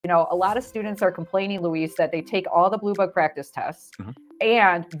know, a lot of students are complaining, Luis, that they take all the BlueBook practice tests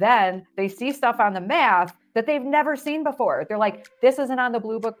and then they see stuff on the math that they've never seen before. They're like, this isn't on the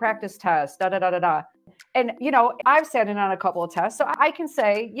BlueBook practice test, da, da, da, da, da. And, you know, I've sat in on a couple of tests, so I can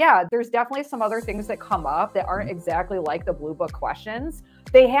say, yeah, there's definitely some other things that come up that aren't exactly like the BlueBook questions.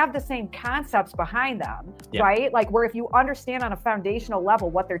 They have the same concepts behind them, right? Like where if you understand on a foundational level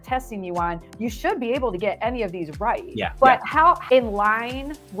what they're testing you on, you should be able to get any of these right. But how in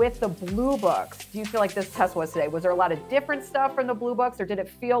line with the BlueBooks do you feel like this test was today? Was there a lot of different stuff from the BlueBooks, or did it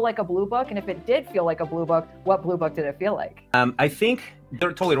feel like a BlueBook? And if it did feel like a BlueBook, what BlueBook did it feel like? I think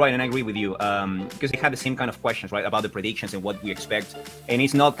they're totally right, and I agree with you, because they have the same kind of questions, right, about the predictions and what we expect. And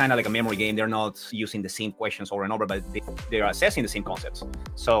it's not kind of like a memory game. They're not using the same questions over and over, but they're assessing the same concepts.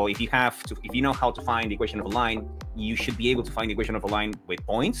 So if you know how to find the equation of a line, you should be able to find the equation of a line with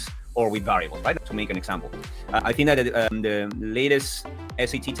points or with variables, right? To make an example, I think that the latest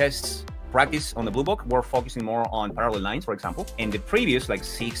SAT tests practice on the BlueBook were focusing more on parallel lines, for example. And the previous, like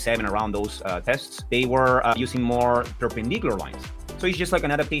 6, 7, around those tests, they were using more perpendicular lines. So it's just like an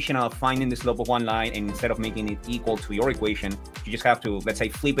adaptation of finding the slope of one line, and instead of making it equal to your equation, you just have to, let's say,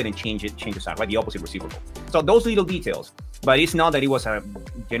 flip it and change the sign, right? The opposite reciprocal. So those little details, but it's not that it was a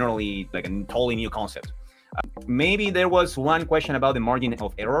generally like a totally new concept. Maybe there was one question about the margin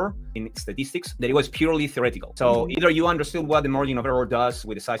of error in statistics that it was purely theoretical. So either you understood what the margin of error does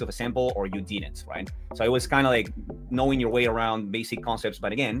with the size of a sample, or you didn't, right? So it was kind of like knowing your way around basic concepts.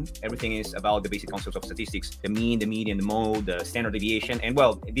 But again, everything is about the basic concepts of statistics: the mean, the median, the mode, the standard deviation. And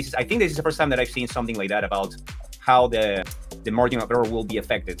well, I think this is the first time that I've seen something like that about how the margin of error will be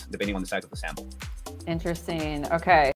affected depending on the size of the sample. Interesting. Okay.